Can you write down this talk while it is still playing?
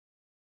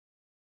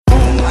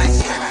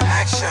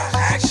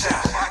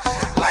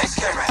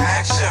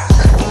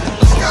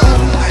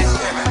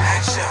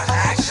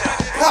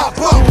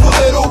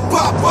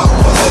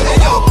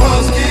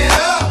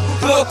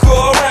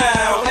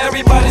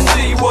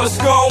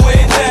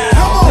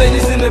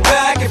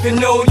If you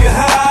know you're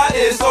high,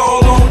 it's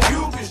all on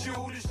you, 'cause you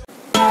the shit.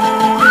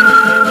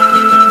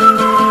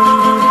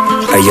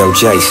 Hey, yo,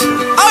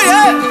 Jason. Oh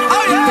yeah,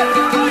 oh yeah,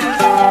 oh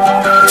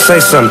yeah. Say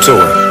something to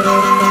her.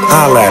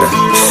 Holla at her.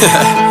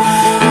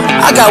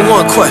 I got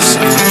one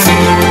question.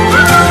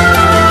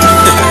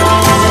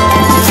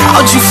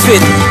 How'd you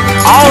fit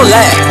all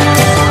that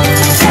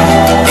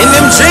in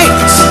them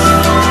jeans?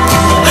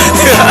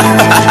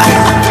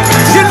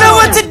 You know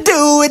what to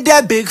do with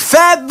that big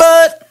fat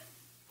butt.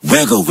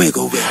 Wiggle,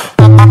 wiggle, wiggle.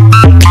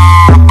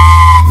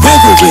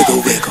 Wiggle,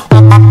 wiggle, wiggle.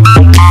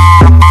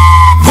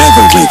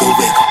 Wiggle, wiggle,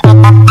 wiggle.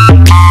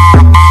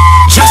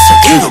 Just a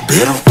little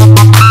bit of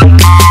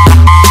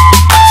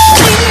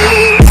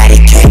patty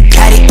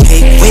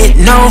cake with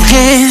no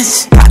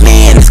hands. Got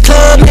me in this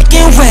club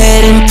making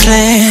wedding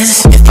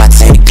plans. If I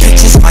take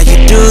pictures while you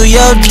do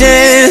your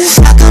dance,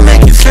 I can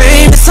make you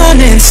famous on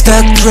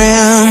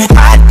Instagram.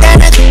 God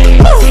damn it,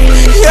 ooh,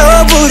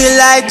 your booty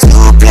like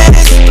 2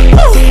 planets.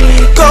 Ooh,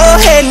 go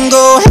ahead and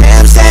go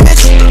ham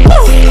sandwich.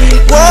 Ooh,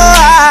 whoa,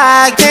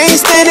 I can't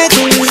stand it.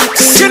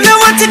 'Cause you know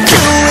what to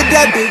do with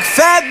that big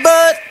fat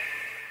butt.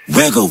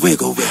 Wiggle,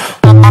 wiggle, wiggle.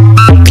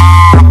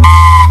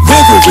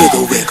 Wiggle,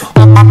 wiggle, wiggle.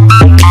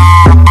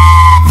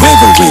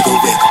 Wiggle, wiggle,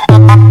 wiggle.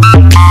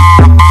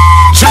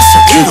 Just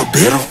a little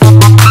bit of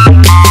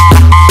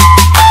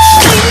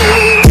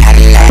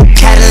Cadillac,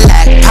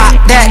 Cadillac, pop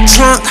that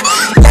trunk.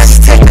 Let's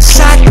take a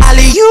shot,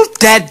 alley-you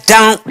that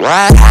don't.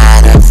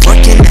 Tired of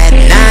working at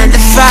 9 to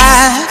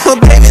 5. Well,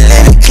 baby,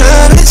 let me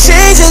come and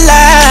change your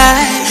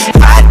life.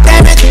 God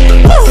damn it,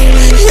 woo,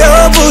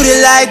 your booty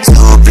like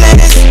 2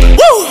 planets.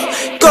 Woo,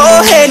 go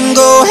ahead and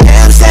go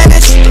ham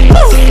sandwich.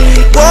 Woo,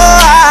 whoa,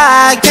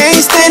 I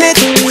can't stand it.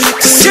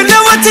 'Cause you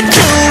know what to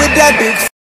do with that big